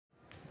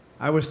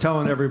I was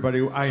telling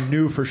everybody I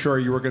knew for sure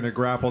you were going to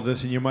grapple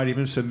this, and you might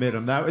even submit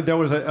him. That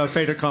was a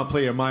fait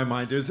accompli in my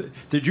mind.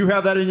 Did you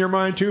have that in your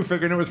mind too,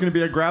 figuring it was going to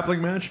be a grappling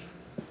match?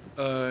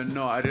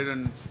 No, I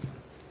didn't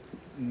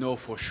know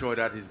for sure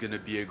that it's going to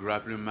be a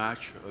grappling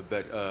match,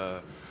 but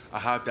I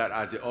have that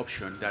as an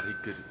option that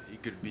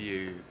it could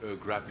be a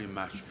grappling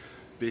match.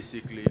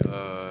 Basically,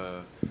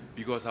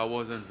 because I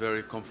wasn't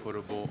very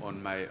comfortable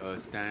on my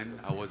stand,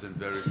 I wasn't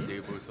very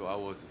stable, so I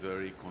was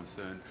very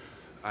concerned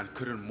and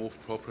couldn't move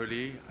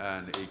properly.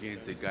 And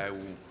against a guy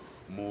who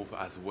moved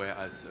as well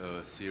as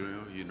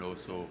Cyril, you know,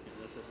 so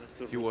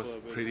he was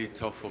pretty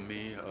tough for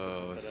me,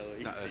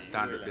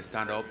 the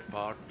stand-up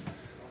part.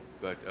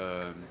 But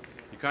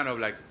he kind of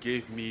like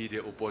gave me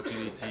the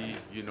opportunity,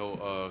 you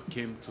know,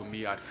 came to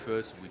me at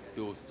first with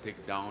those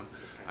takedown,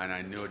 and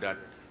I know that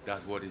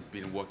that's what he's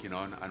been working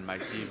on, and my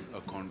team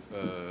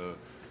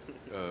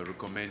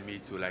recommend me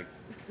to like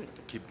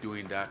keep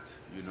doing that,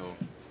 you know,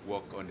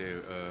 work on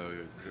the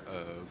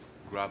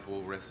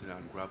grapple, wrestling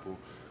and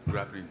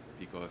grappling,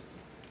 because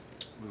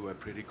we were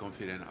pretty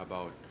confident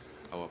about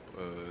our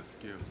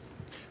skills.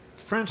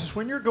 Francis,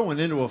 when you're going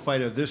into a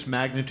fight of this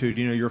magnitude,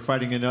 you know, you're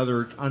fighting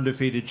another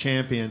undefeated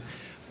champion,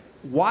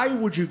 why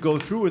would you go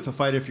through with the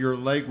fight if your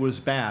leg was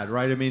bad,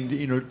 right? I mean,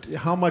 you know,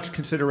 how much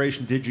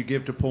consideration did you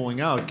give to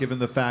pulling out, given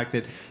the fact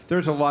that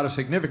there's a lot of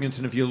significance,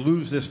 and if you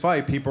lose this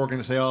fight, people are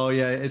going to say, oh,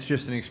 yeah, it's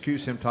just an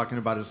excuse, him talking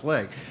about his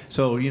leg.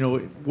 So, you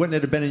know, wouldn't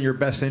it have been in your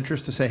best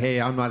interest to say,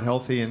 hey, I'm not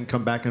healthy, and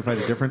come back and fight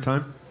a different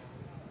time?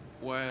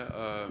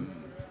 Well,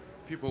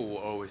 people will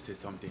always say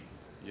something,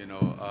 you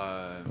know,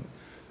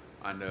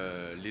 and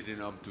leading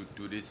up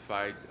to this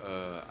fight,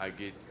 I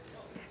get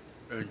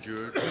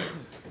injured.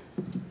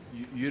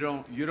 You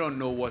don't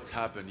know what's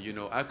happened. You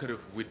know, I could have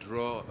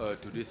withdrawn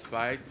to this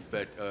fight,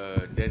 but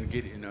then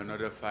get in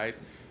another fight,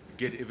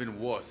 get even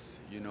worse.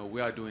 You know, we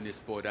are doing a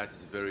sport that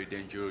is very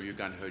dangerous. You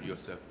can hurt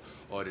yourself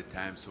all the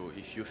time. So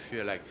if you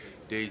feel like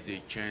there is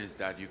a chance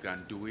that you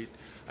can do it,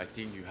 I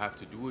think you have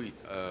to do it.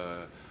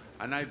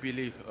 And I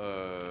believe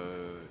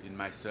in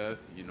myself.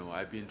 You know,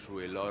 I've been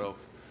through a lot of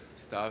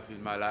stuff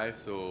in my life,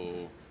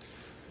 so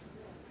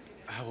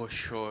I was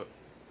sure.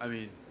 I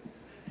mean,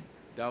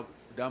 that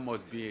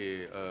must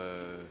be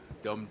a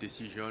dumb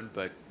decision,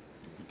 but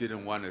we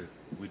didn't want to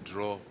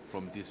withdraw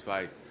from this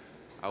fight.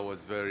 I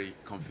was very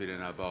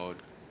confident about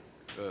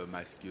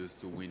my skills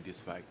to win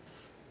this fight.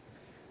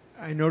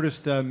 I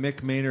noticed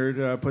Mick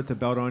Maynard put the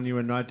belt on you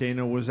and not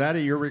Dana. Was that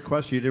at your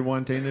request? You didn't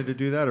want Dana to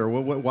do that, or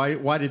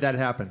why did that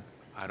happen?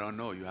 I don't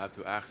know. You have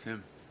to ask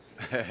him.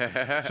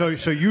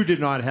 So you did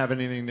not have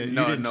anything that you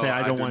didn't say.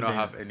 I don't want Dana. I do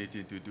not have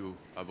anything to do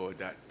about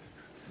that.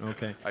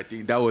 Okay. I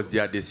think that was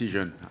their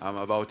decision. I'm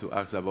about to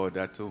ask about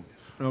that too.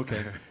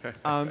 Okay.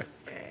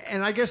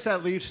 And I guess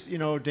that leaves, you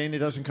know, Dana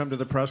doesn't come to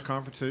the press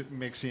conference. It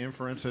makes the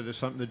inference that it has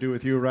something to do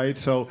with you, right?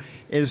 So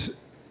does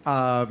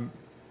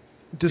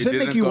it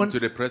make you come to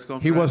the press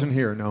conference? He wasn't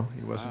here, no.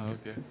 He wasn't here.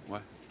 Okay.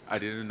 What? I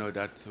didn't know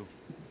that too.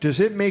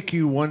 Does it make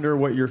you wonder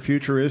what your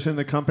future is in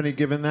the company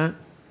given that?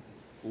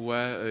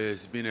 Well,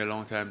 it's been a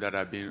long time that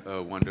I've been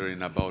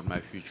wondering about my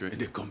future in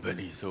the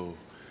company, so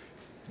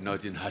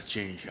nothing has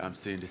changed. I'm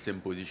still in the same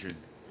position.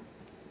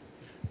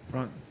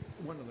 Ron,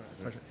 one other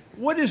question.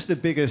 What is the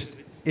biggest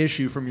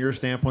issue from your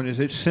standpoint? Is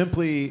it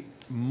simply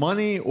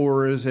money,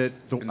 or is it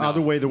the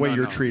other way,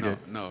 you're treated?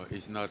 No,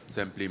 it's not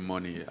simply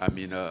money. I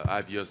mean,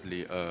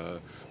 obviously,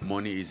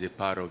 money is a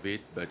part of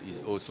it, but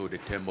it's also the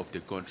term of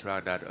the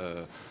contract that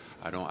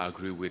I don't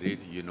agree with it.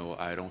 You know,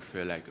 I don't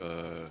feel like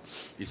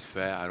it's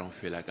fair. I don't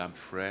feel like I'm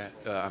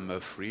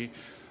free.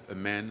 A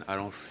man. I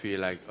don't feel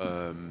like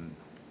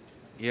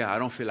I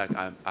don't feel like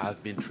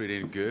I've been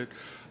treated good,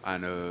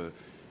 and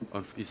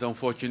it's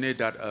unfortunate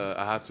that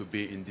I have to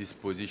be in this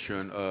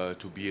position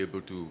to be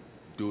able to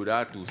do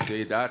that, to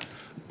say that.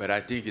 But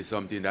I think it's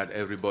something that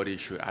everybody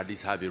should at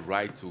least have a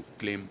right to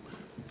claim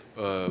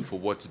for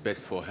what's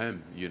best for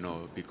him, you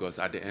know, because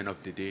at the end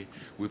of the day,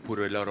 we put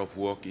a lot of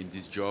work in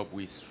this job.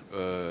 We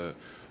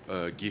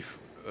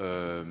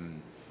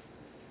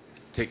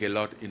take a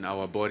lot in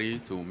our body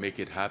to make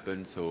it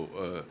happen,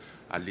 so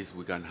at least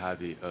we can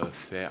have a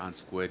fair and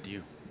square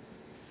deal.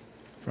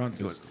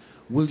 Francis,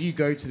 will you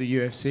go to the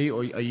UFC,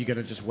 or are you going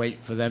to just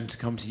wait for them to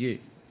come to you?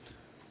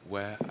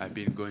 Well, I've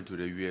been going to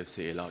the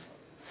UFC a lot,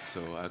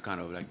 so I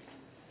kind of like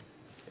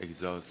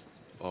exhaust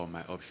all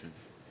my options.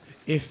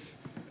 If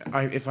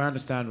I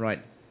understand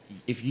right,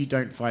 if you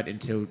don't fight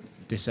until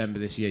December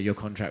this year, your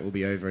contract will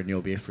be over and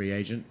you'll be a free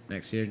agent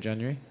next year in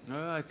January?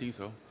 I think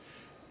so.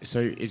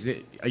 So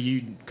are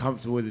you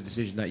comfortable with the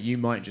decision that you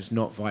might just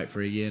not fight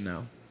for a year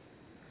now?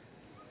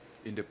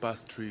 In the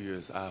past 3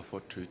 years, I have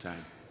fought 3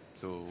 times.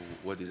 So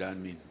what did that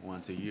mean?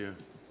 Once a year.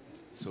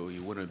 So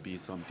it wouldn't be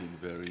something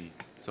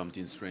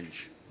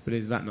strange. But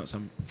is that not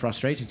some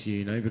frustrating to you,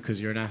 you know, because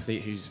you're an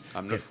athlete who's...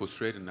 I'm not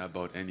frustrated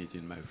about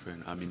anything, my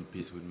friend. I'm in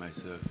peace with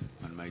myself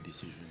and my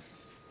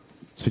decisions.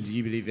 So do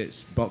you believe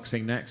it's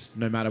boxing next,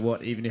 no matter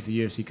what, even if the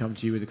UFC come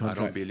to you with a contract?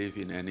 I don't believe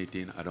in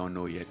anything. I don't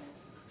know yet.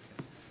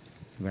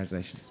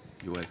 Congratulations.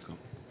 You're welcome.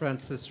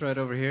 Francis, right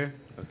over here.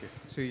 Okay.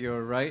 To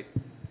your right.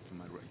 To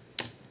my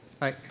right.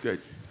 Hi. Good.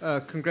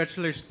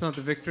 Congratulations on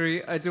the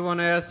victory. I do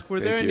want to ask,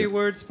 were there Thank any you.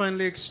 words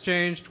finally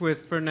exchanged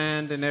with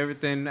Fernand and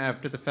everything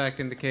after the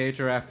fact in the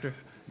cage or after?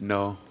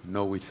 No,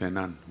 no with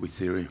Fernand, with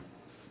Cyril.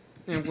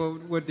 And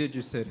what did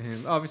you say to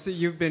him? Obviously,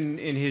 you've been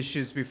in his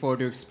shoes before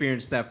to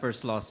experience that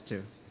first loss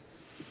too.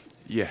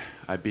 Yeah,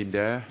 I've been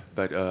there,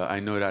 but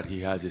I know that he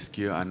has a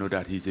skill. I know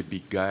that he's a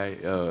big guy,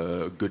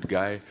 good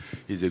guy.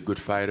 He's a good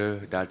fighter.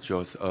 That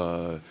just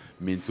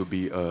meant to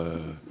be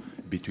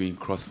between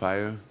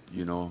crossfire.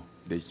 You know,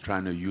 they're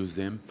trying to use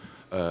him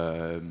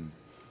to.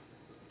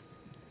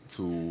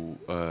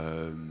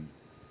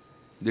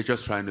 They're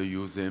just trying to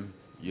use him,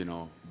 you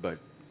know. But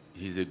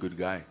he's a good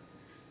guy,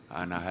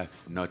 and I have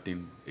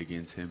nothing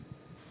against him.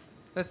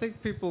 I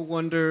think people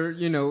wonder,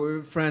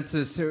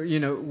 Francis,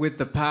 with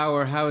the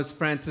power, how is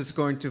Francis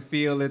going to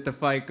feel if the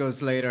fight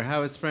goes later?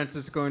 How is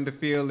Francis going to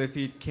feel if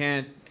he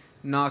can't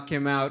knock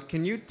him out?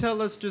 Can you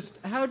tell us just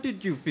how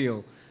did you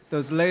feel?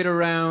 Those later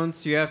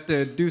rounds, you have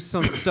to do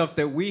some stuff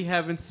that we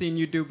haven't seen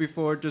you do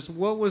before. Just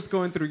what was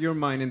going through your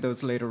mind in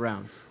those later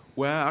rounds?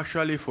 Well,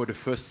 actually, for the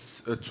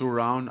first 2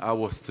 rounds, I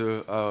was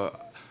still,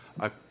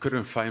 I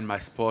couldn't find my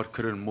spot,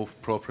 couldn't move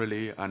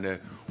properly, and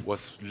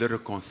was little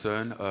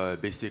concerned,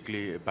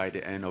 basically, by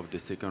the end of the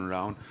second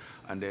round.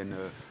 And then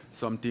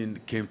something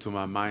came to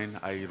my mind.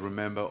 I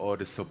remember all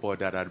the support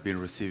that I'd been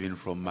receiving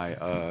from my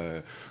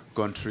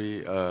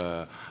country,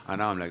 and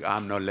now I'm like,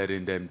 I'm not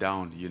letting them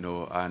down, you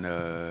know,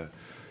 and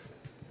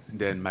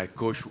then my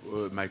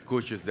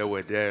coaches that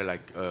were there,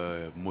 like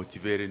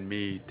motivating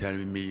me,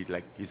 telling me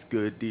like it's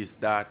good, this,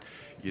 that,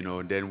 you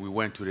know. Then we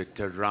went to the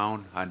third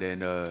round, and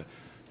then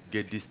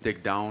get this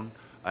takedown.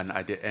 And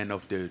at the end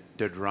of the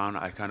third round,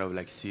 I kind of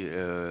like see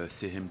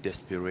him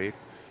desperate,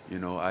 you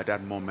know. At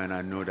that moment,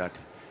 I know that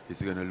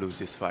he's gonna lose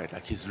this fight.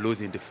 Like he's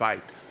losing the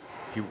fight.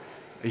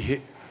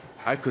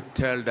 I could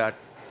tell that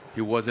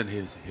he wasn't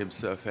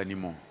himself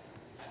anymore.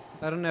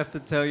 I don't have to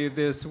tell you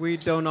this. We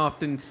don't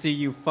often see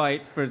you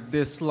fight for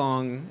this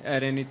long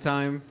at any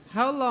time.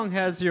 How long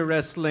has your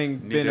wrestling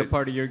been a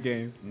part of your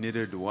game?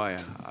 Neither do I.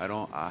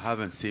 I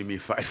haven't seen me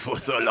fight for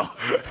so long.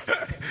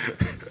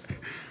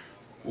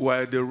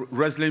 Well, the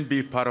wrestling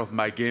be part of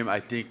my game, I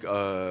think,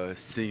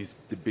 since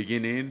the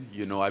beginning.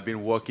 You know, I've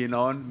been working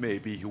on.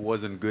 Maybe he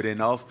wasn't good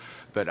enough,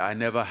 but I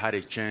never had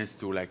a chance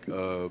to like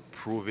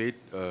prove it.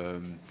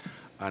 And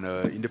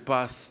in the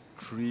past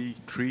three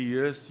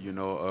years, you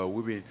know,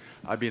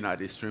 I've been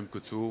at Extreme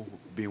Couture,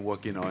 been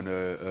working on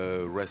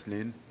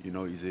wrestling. You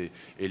know, it's a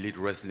elite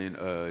wrestling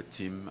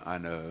team,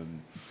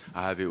 and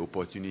I have an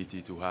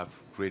opportunity to have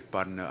great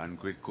partner and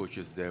great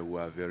coaches there who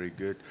are very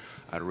good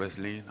at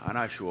wrestling, and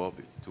I show up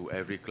to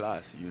every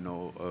class. You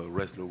know,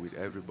 wrestle with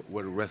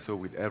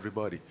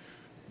everybody.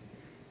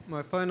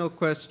 My final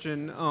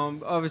question,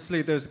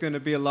 obviously there's going to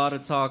be a lot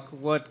of talk.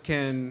 What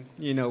can,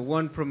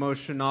 one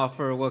promotion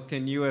offer? What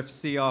can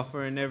UFC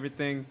offer and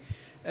everything?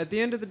 At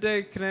the end of the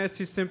day, can I ask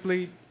you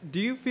simply,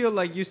 do you feel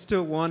like you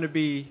still want to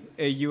be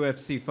a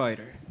UFC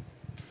fighter?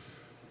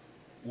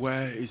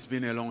 Well, it's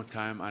been a long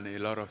time and a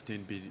lot of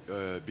things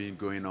been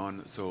going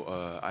on.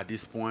 So at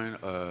this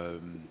point,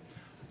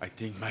 I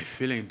think my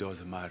feeling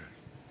doesn't matter.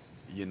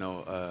 You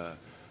know,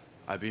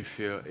 I've been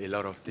feel a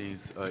lot of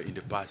things in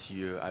the past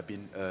year. I've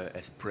been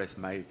expressed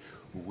my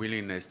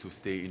willingness to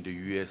stay in the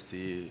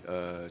UFC,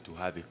 to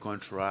have a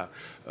contract,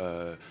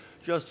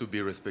 just to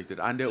be respected.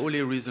 And the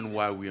only reason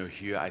why we are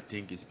here, I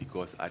think, is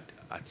because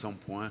at some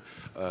point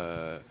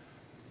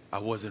I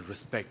wasn't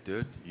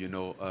respected. You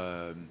know,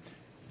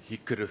 he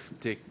could have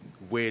taken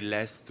way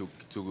less to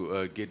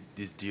get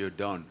this deal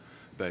done,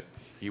 but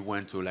he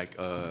went to like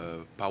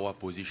a power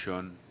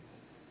position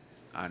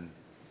and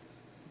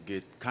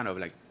get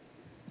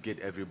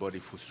everybody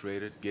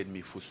frustrated, get me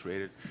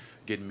frustrated,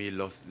 get me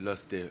lost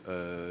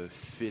the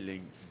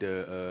feeling,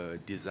 the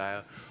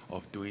desire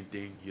of doing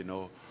things. You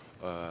know,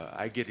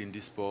 I get in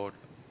this sport.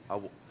 I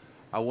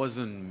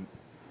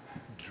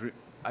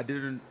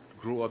didn't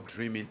grow up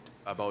dreaming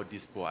about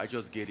this sport. I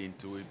just get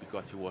into it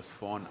because it was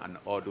fun and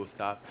all those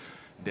stuff.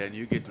 Then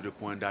you get to the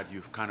point that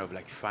you kind of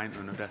like find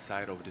another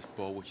side of the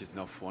sport which is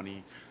not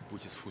funny,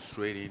 which is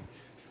frustrating.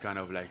 It's kind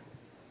of like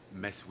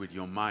mess with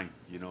your mind,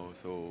 you know.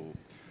 So,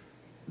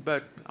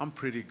 but I'm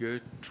pretty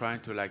good trying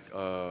to like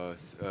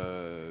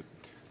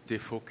stay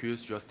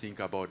focused, just think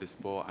about the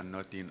sport and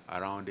nothing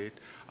around it,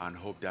 and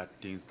hope that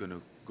things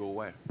gonna go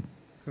well.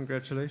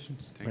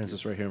 Congratulations. Thank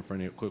Francis, you. right here in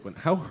front of you, quick one.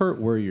 How hurt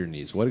were your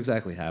knees? What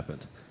exactly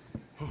happened?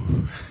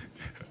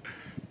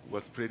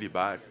 Was pretty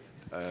bad.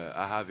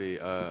 I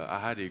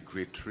had a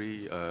grade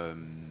 3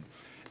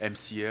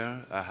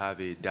 MCL. I have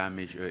a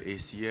damaged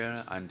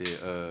ACL and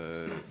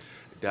a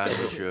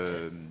damaged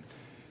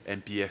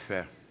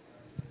MPFR,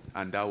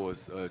 and that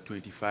was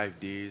 25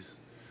 days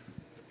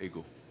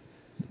ago.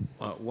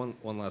 One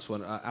last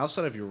one.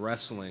 Outside of your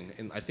wrestling,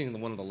 and I think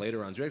in one of the later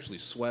rounds, you actually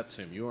swept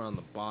him. You were on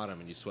the bottom,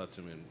 and you swept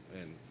him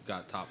and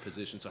got top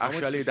position. So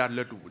Actually, that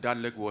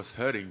leg was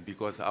hurting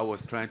because I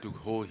was trying to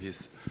hold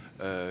his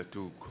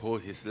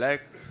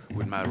leg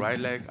with my right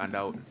leg, and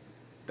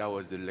that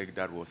was the leg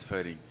that was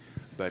hurting.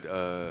 But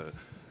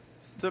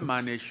Still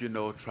manage,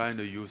 trying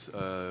to use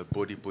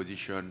body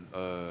position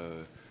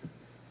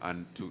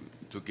and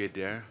to get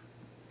there.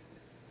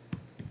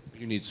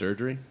 You need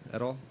surgery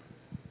at all?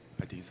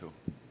 I think so.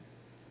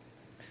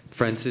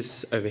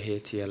 Francis, over here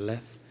to your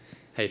left.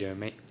 How you doing,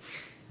 mate?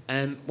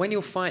 When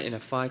you're fighting a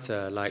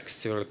fighter like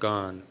Cyril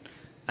Gane,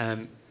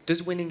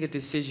 does winning a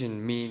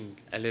decision mean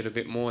a little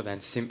bit more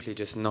than simply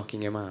just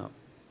knocking him out?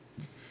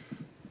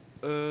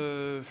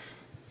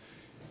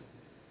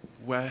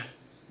 Well,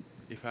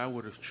 if I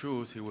would have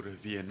chose, it would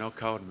have been a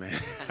knockout, man.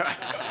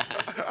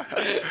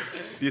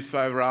 This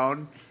 5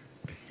 round,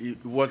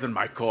 it wasn't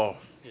my call.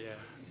 Yeah.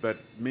 But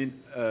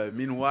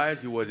meanwhile,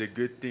 it was a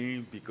good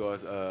thing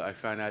because I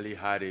finally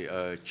had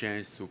a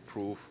chance to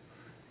prove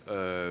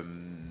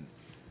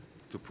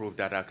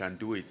that I can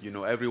do it.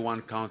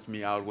 Everyone counts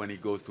me out when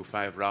it goes to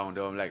 5 rounds.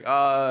 I'm like,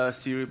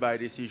 Siri by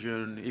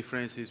decision. If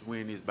Francis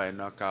win, is by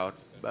knockout.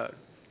 But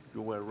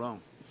you were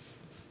wrong.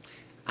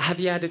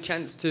 Have you had a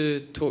chance to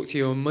talk to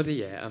your mother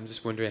yet? I'm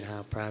just wondering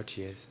how proud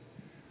she is.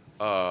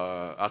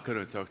 I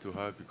couldn't talk to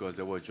her because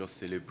they were just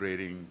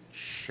celebrating,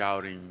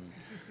 shouting,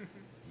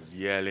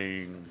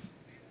 yelling.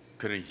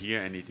 Couldn't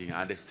hear anything.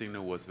 And the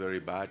signal was very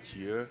bad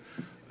here.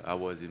 I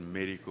was in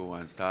medical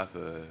and stuff,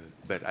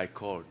 but I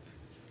called.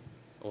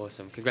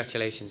 Awesome.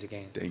 Congratulations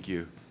again. Thank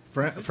you.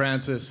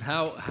 Francis,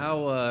 how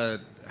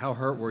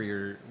hurt were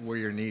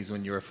your knees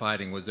when you were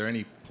fighting? Was there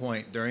any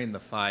point during the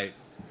fight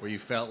where you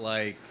felt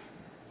like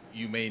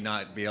you may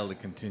not be able to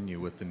continue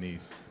with the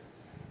knees?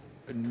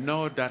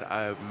 Not that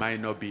I might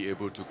not be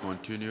able to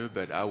continue,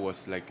 but I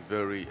was like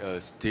very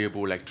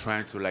stable, like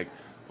trying to like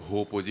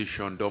hold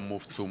position, don't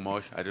move too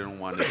much. I didn't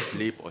want to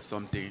sleep or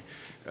something.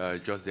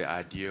 Just the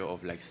idea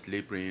of like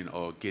sleeping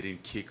or getting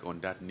kicked on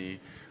that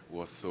knee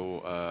was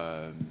so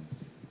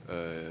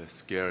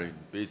scary.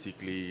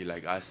 Basically,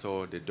 like I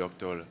saw the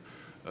doctor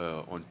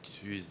on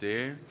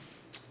Tuesday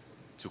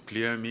to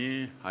clear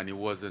me, and he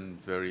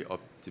wasn't very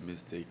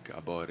optimistic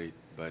about it,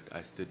 but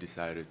I still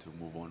decided to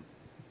move on.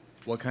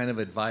 What kind of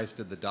advice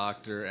did the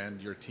doctor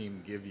and your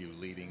team give you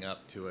leading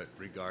up to it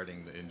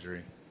regarding the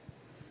injury?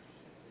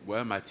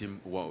 Well, my team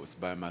was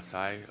by my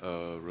side,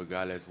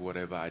 regardless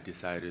whatever I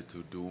decided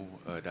to do.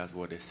 That's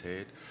what they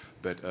said.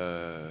 But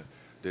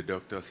the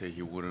doctor said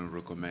he wouldn't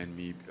recommend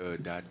me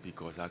that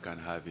because I can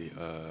have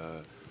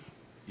a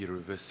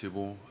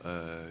irreversible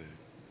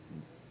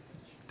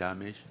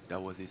damage.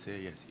 That was he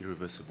said, yes,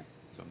 irreversible,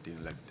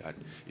 something like that.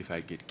 If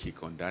I get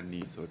kicked on that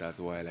knee, so that's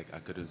why like I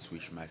couldn't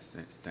switch my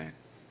stand.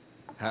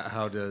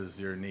 How does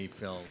your knee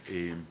feel?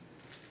 Et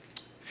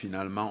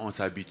finalement, on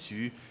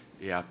s'habitue.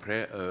 Et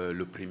après,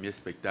 le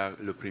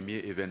premier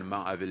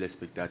événement avec les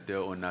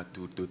spectateurs, on a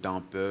tout autant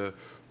peur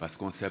parce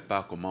qu'on ne sait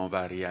pas comment on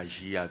va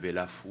réagir avec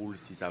la foule,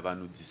 si ça va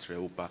nous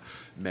distraire ou pas.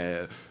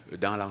 Mais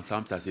dans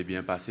l'ensemble, ça s'est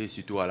bien passé.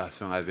 Surtout à la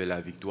fin, avec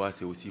la victoire,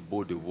 c'est aussi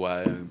beau de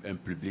voir un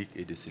public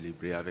et de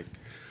célébrer avec.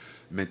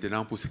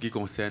 Maintenant, pour ce qui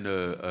concerne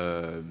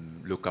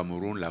le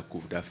Cameroun, la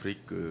Coupe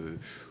d'Afrique,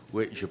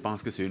 oui, je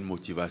pense que c'est une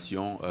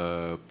motivation.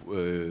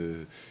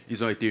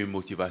 Ils ont été une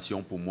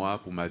motivation pour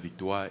moi, pour ma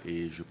victoire,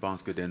 et je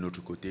pense que d'un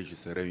autre côté, je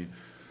serai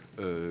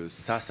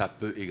ça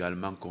peut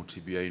également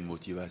contribuer à une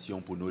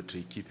motivation pour notre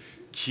équipe,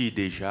 qui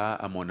déjà,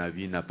 à mon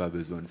avis, n'a pas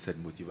besoin de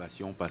cette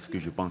motivation parce que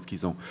je pense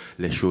qu'ils ont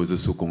les choses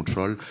sous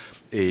contrôle.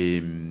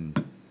 Et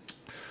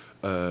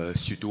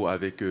surtout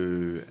avec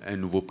un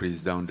nouveau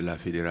président de la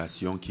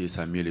fédération qui est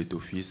Samuel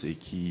Eto'o-Fils et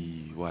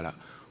qui, voilà,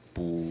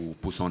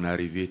 pour son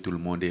arrivée, tout le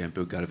monde est un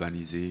peu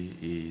galvanisé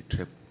et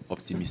très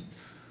optimiste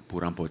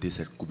pour remporter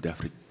cette Coupe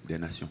d'Afrique des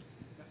Nations.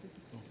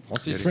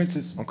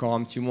 Francis, encore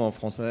un petit mot en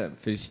français.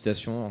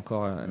 Félicitations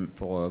encore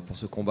pour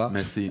ce combat.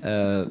 Merci.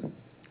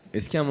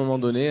 Est-ce qu'à un moment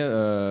donné,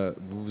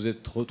 vous vous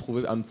êtes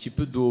retrouvé un petit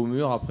peu dos au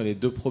mur après les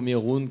 2 premiers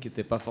rounds qui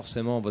n'étaient pas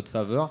forcément en votre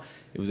faveur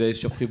et vous avez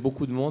surpris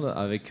beaucoup de monde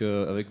avec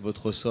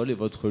votre sol et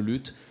votre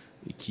lutte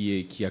et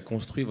qui a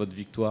construit votre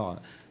victoire?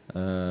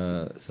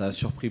 Ça a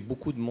surpris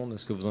beaucoup de monde.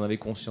 Est-ce que vous en avez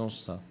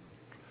conscience, ça?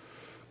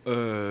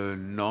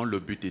 Non, le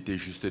but était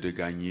juste de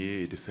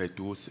gagner et de faire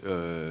tout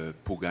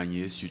pour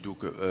gagner. Surtout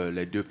que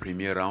les 2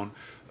 premiers rounds,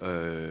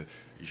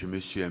 je me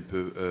suis un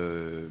peu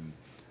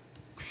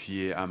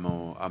fié à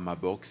ma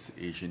boxe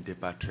et je n'étais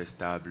pas très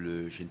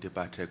stable, je n'étais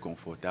pas très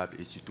confortable.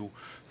 Et surtout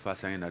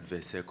face à un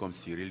adversaire comme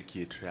Cyril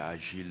qui est très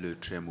agile,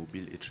 très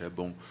mobile et très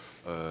bon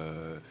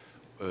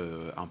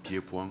en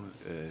pied-point,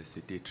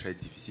 c'était très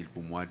difficile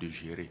pour moi de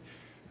gérer.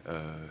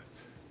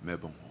 Mais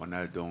bon,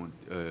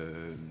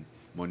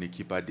 mon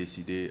équipe a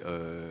décidé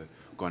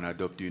qu'on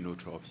adopte une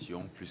autre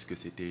option puisque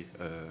c'était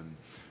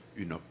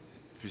une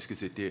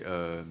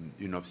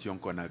option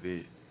qu'on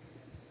avait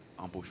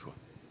en beau choix.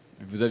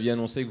 Vous aviez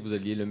annoncé que vous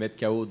alliez le mettre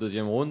KO au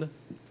 2e round.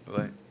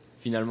 Ouais.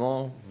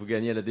 Finalement, vous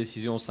gagnez la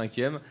décision au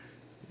 5e.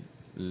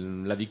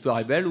 La victoire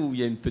est belle ou il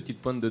y a une petite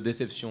pointe de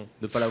déception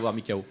de ne pas l'avoir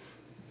mis KO?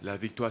 La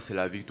victoire, c'est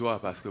la victoire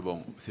parce que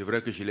bon, c'est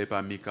vrai que je ne l'ai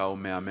pas mis KO,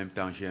 mais en même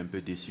temps, j'ai un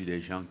peu déçu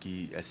des gens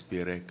qui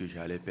espéraient que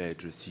j'allais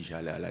perdre si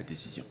j'allais à la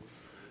décision.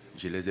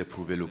 Je les ai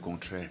prouvé le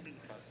contraire.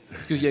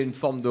 Est-ce qu'il y a une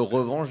forme de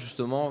revanche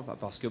justement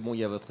parce que bon, il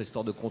y a votre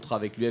histoire de contrat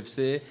avec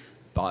l'UFC,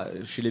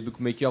 chez les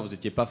bookmakers, vous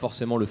n'étiez pas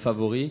forcément le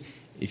favori.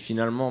 Et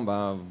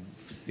finalement,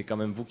 c'est quand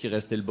même vous qui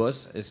restez le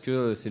boss. Est-ce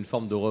que c'est une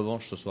forme de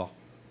revanche ce soir?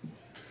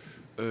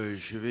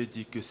 Je vais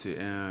dire que c'est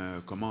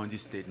un, comment on dit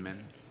statement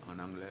en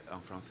anglais, en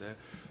français.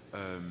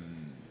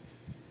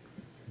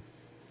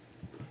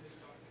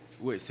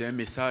 Oui, c'est un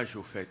message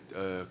au fait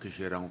que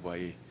j'ai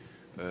renvoyé.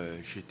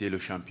 J'étais le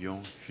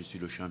champion, je suis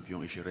le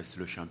champion et je reste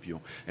le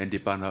champion.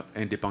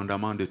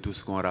 Indépendamment de tout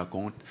ce qu'on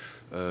raconte,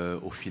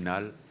 au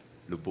final,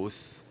 le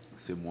boss,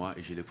 c'est moi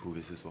et je l'ai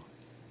prouvé ce soir.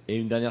 Et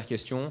une dernière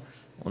question.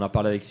 On a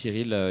parlé avec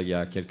Cyril il y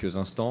a quelques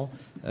instants.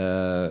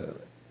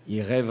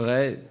 Il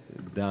rêverait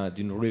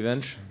d'une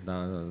revenge,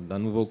 d'un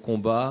nouveau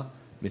combat,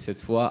 mais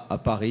cette fois à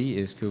Paris.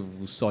 Est-ce que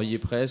vous seriez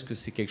prêt? Est-ce que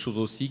c'est quelque chose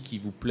aussi qui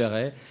vous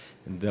plairait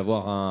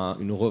d'avoir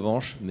une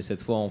revanche, mais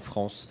cette fois en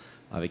France,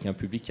 avec un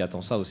public qui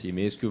attend ça aussi?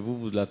 Mais est-ce que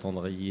vous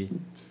l'attendriez?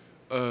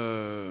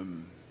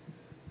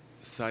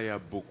 Ça, il y a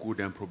beaucoup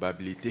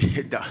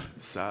d'improbabilités dans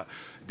ça.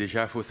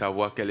 Déjà, il faut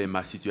savoir quelle est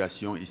ma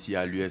situation ici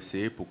à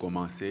l'UFC pour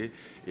commencer.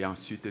 Et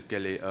ensuite,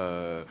 quelle est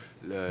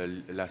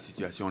la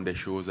situation des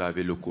choses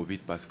avec le Covid.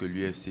 Parce que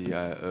l'UFC,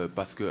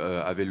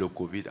 avec le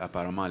Covid,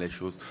 apparemment, les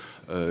choses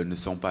ne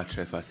sont pas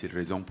très faciles.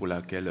 Raison pour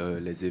laquelle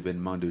les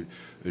événements de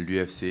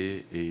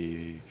l'UFC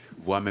et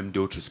voire même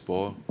d'autres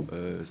sports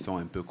sont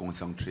un peu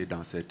concentrés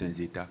dans certains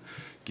États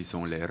qui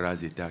sont les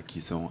rares États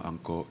qui sont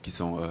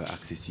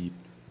accessibles.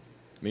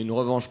 Mais une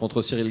revanche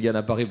contre Cyril Gane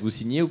à Paris, vous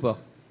signez ou pas?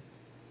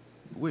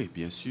 Oui,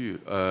 bien sûr.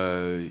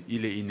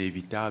 Il est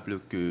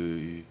inévitable que...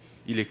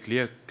 Il est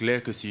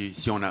clair que si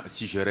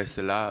je reste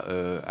là,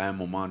 à un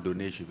moment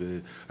donné, je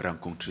vais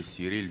rencontrer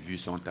Cyril, vu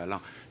son talent.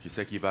 Je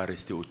sais qu'il va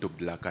rester au top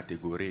de la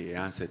catégorie et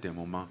à un certain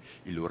moment,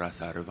 il aura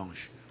sa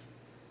revanche.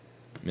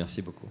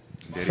 Merci beaucoup.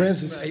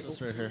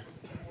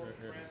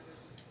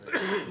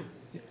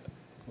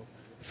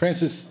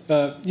 Francis,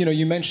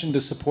 you mentioned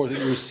the support that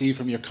you receive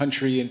from your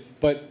country,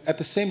 but at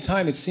the same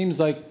time, it seems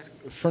like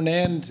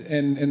Fernand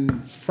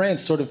and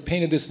France sort of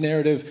painted this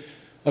narrative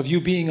of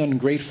you being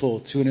ungrateful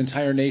to an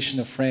entire nation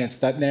of France.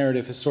 That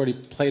narrative has sort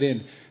of played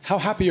in. How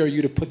happy are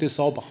you to put this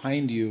all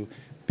behind you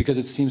because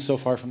it seems so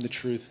far from the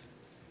truth?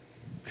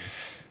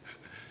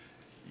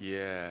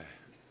 Yeah,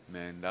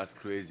 man, that's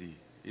crazy.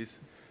 It's,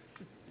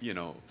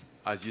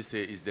 as you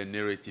say, it's the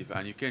narrative,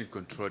 and you can't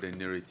control the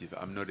narrative.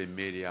 I'm not a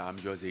media. I'm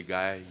just a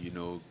guy,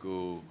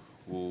 who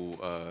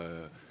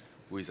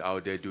is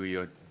out there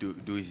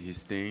doing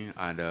his thing.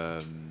 And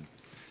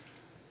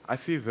I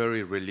feel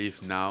very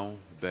relieved now,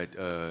 but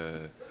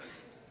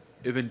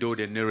even though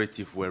the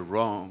narrative were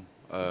wrong,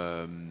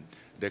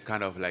 they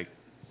kind of like,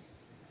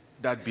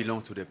 that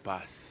belongs to the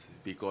past,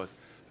 because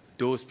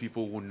those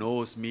people who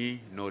knows me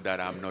know that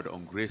I'm not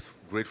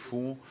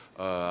ungrateful.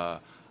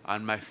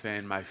 And my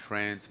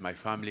friends, my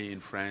family in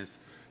France,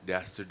 they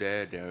are still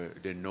there,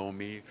 they know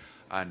me.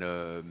 And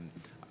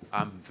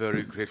I'm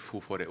very grateful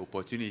for the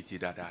opportunity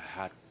that I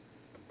had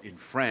in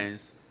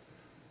France,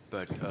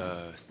 but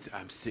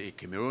I'm still a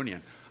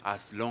Cameroonian.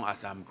 As long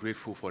as I'm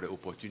grateful for the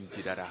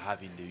opportunity that I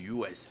have in the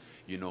US,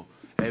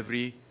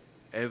 every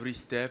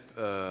step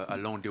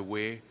along the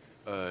way,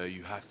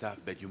 you have stuff,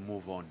 but you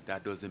move on.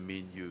 That doesn't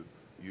mean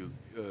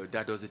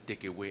that doesn't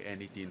take away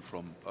anything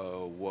from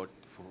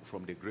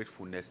from the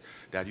gratefulness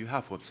that you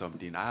have for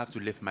something. I have to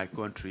leave my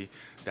country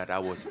that I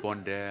was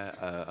born there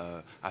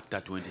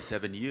after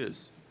 27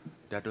 years.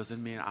 That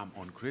doesn't mean I'm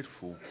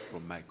ungrateful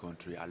from my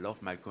country. I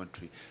love my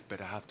country,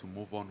 but I have to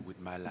move on with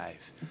my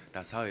life.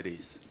 That's how it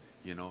is,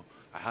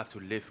 I have to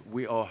live.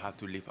 We all have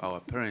to leave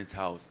our parents'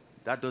 house.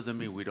 That doesn't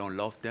mean we don't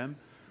love them.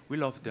 We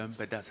love them,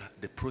 but that's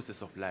the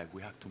process of life.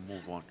 We have to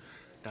move on.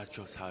 That's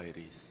just how it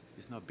is.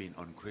 It's not being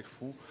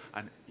ungrateful.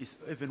 And it's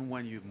even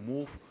when you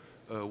move,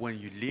 when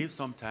you leave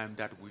sometime,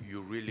 that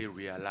you really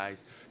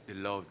realize the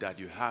love that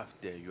you have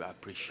there. You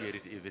appreciate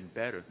it even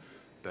better.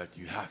 But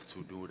you have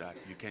to do that.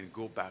 You can't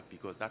go back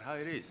because that's how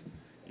it is.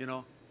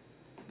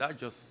 That's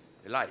just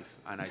life.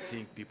 And I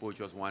think people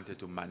just wanted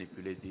to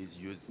manipulate this,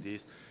 use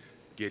this,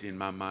 get in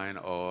my mind,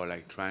 or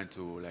like trying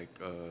to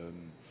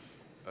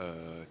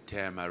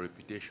tear my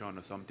reputation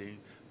or something.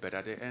 But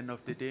at the end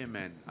of the day,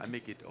 man, I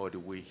make it all the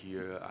way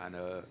here, and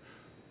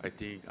I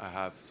think I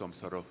have some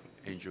sort of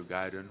angel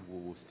guardian who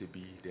will still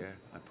be there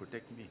and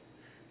protect me.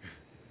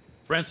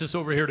 Francis,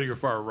 over here to your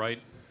far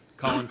right,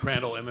 Colin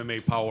Crandall,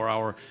 MMA Power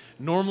Hour.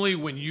 Normally,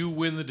 when you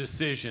win the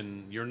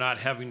decision, you're not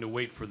having to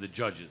wait for the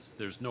judges.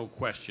 There's no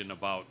question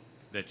about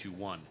that you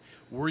won.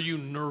 Were you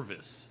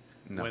nervous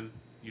when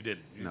you did?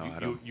 No, I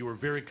don't. You were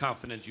very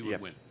confident you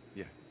would win.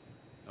 Yeah.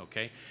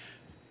 Okay.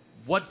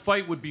 What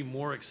fight would be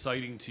more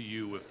exciting to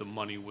you if the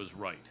money was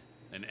right?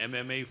 An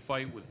MMA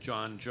fight with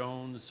John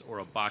Jones or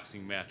a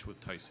boxing match with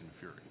Tyson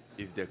Fury?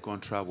 If the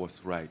contract was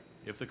right.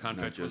 If the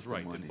contract was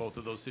right in both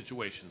of those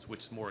situations,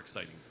 which is more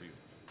exciting for you?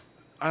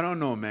 I don't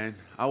know, man.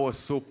 I was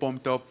so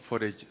pumped up for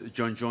the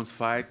John Jones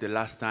fight the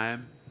last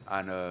time,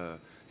 and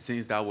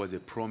since that was a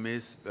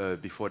promise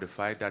before the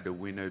fight that the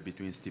winner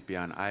between Stipe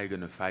and I are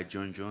gonna fight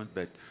John Jones,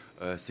 but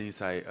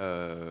since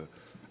I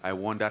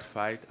won that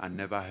fight, I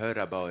never heard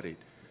about it.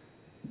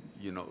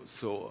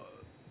 So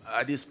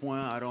At this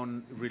point, I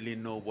don't really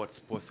know what's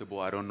possible.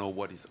 I don't know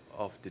what is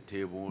off the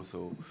table.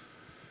 So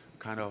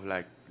kind of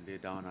like lay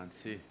down and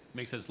see.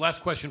 Makes sense.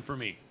 Last question for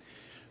me.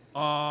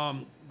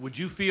 Would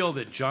you feel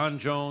that John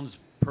Jones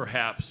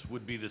perhaps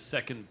would be the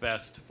second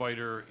best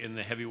fighter in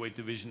the heavyweight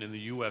division in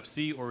the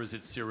UFC, or is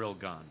it Cyril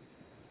Gane?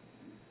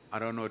 I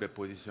don't know the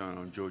position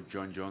on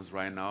John Jones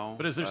right now.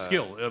 But is their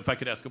skill? If I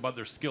could ask about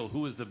their skill,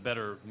 who is the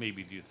better,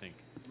 maybe, do you think?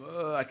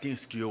 I think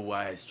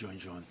skill-wise, John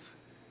Jones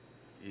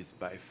is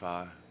by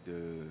far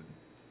the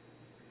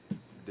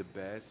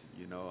best.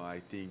 You know,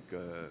 I think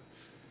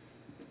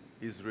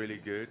he's really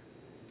good,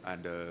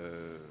 and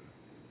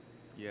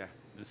yeah.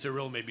 And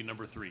Cyril maybe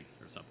number 3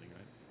 or something,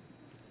 right?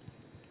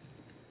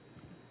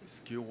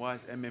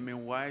 Skill-wise,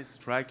 MMA-wise,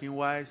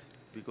 striking-wise,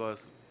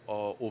 because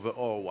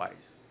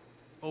overall-wise.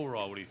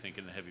 Overall, what do you think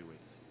in the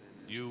heavyweights?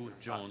 You,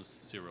 Jones,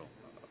 Cyril,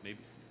 maybe.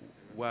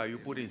 Well, you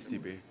put in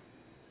Stipe.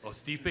 Oh,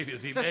 Stipe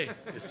is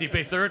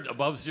Stipe third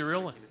above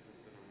Cyril?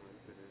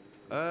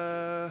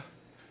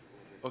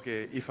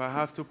 Okay, if I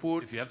have to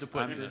put. If you have to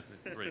put in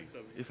the ratings.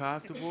 If I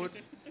have to put.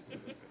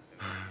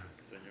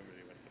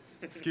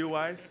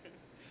 Skill-wise.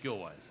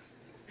 Skill-wise.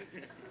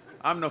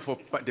 I'm not for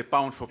the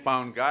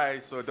pound-for-pound guy,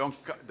 so don't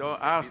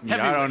ask me.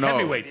 I don't know.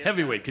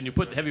 Heavyweight. Can you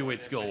put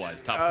heavyweight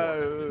skill-wise? Top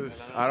 4.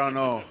 I don't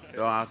know.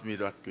 Don't ask me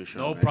that question.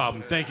 No man.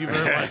 problem. Thank you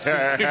very much.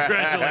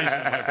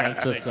 Congratulations, my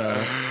friend. Francis,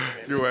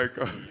 you're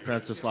welcome.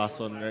 Francis, last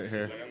one right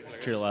here,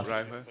 to your left,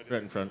 Right here?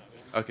 right in front.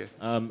 Okay.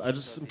 I'm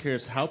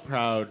curious, how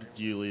proud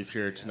do you leave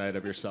here tonight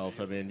of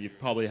yourself? I mean, you've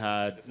probably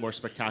had more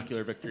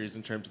spectacular victories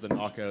in terms of the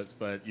knockouts,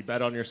 but you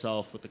bet on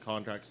yourself with the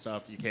contract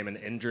stuff. You came in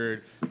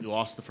injured. You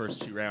lost the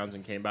first 2 rounds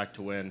and came back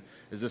to win.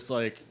 Is this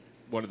like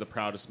one of the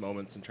proudest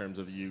moments in terms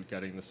of you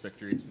getting this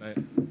victory tonight?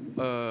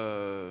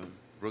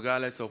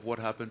 Regardless of what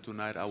happened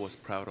tonight, I was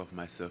proud of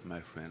myself,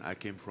 my friend. I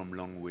came from a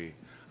long way,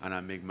 and I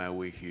make my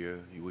way here,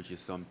 which is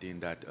something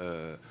that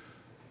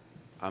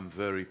I'm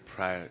very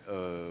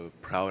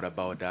proud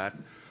about that.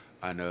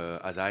 And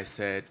as I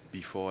said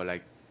before,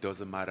 like,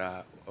 doesn't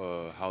matter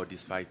how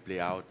this fight play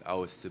out, I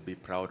will still be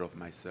proud of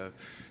myself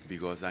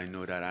because I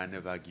know that I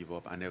never give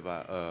up. I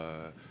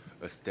never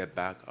step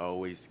back. I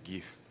always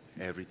give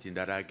everything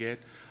that I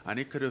get. And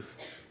it could have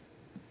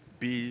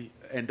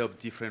end up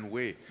different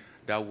way.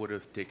 That would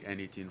have taken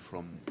anything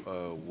from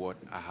what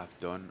I have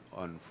done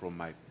from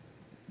my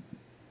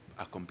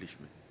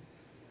accomplishment.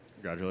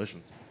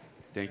 Congratulations.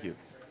 Thank you.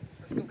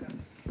 Let's go,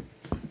 guys.